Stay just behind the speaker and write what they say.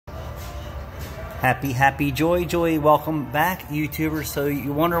Happy, joy. Welcome back, YouTubers. So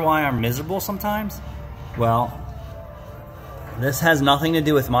you wonder why I'm miserable sometimes? Well, this has nothing to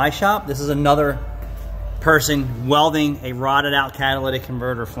do with my shop. This is another person welding a rotted out catalytic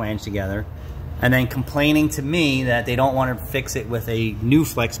converter flange together and then complaining to me that they don't want to fix it with a new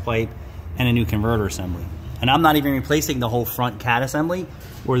flex pipe and a new converter assembly. And I'm not even replacing the whole front cat assembly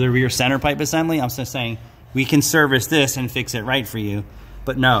or the rear center pipe assembly. I'm just saying we can service this and fix it right for you.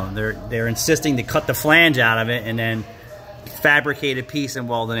 But no, they're insisting to cut the flange out of it and then fabricate a piece and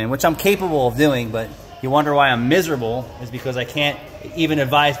weld it in, which I'm capable of doing, but you wonder why I'm miserable is because I can't even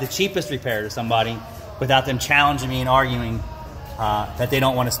advise the cheapest repair to somebody without them challenging me and arguing that they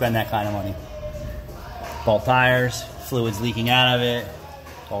don't want to spend that kind of money. Bald tires, fluids leaking out of it,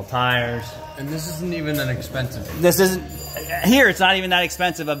 bald tires. And this isn't even that expensive. This isn't, here it's not even that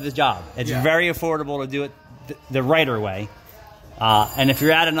expensive of the job. It's very affordable to do it the righter way. And if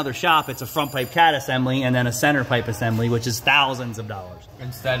you're at another shop, it's a front pipe cat assembly and then a center pipe assembly, which is thousands of dollars.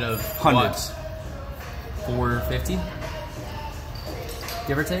 Instead of hundreds. What? $450?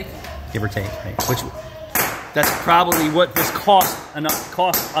 Give or take? Give or take, right? Which, that's probably what this cost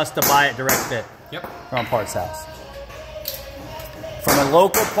us to buy it direct fit. Yep. From Parts House. From a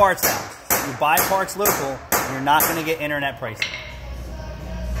local parts house. If you buy parts local, you're not going to get internet pricing.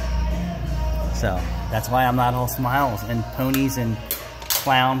 So that's why I'm not all smiles and ponies and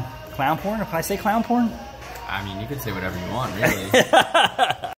clown porn. Can I say clown porn? I mean, you could say whatever you want, really.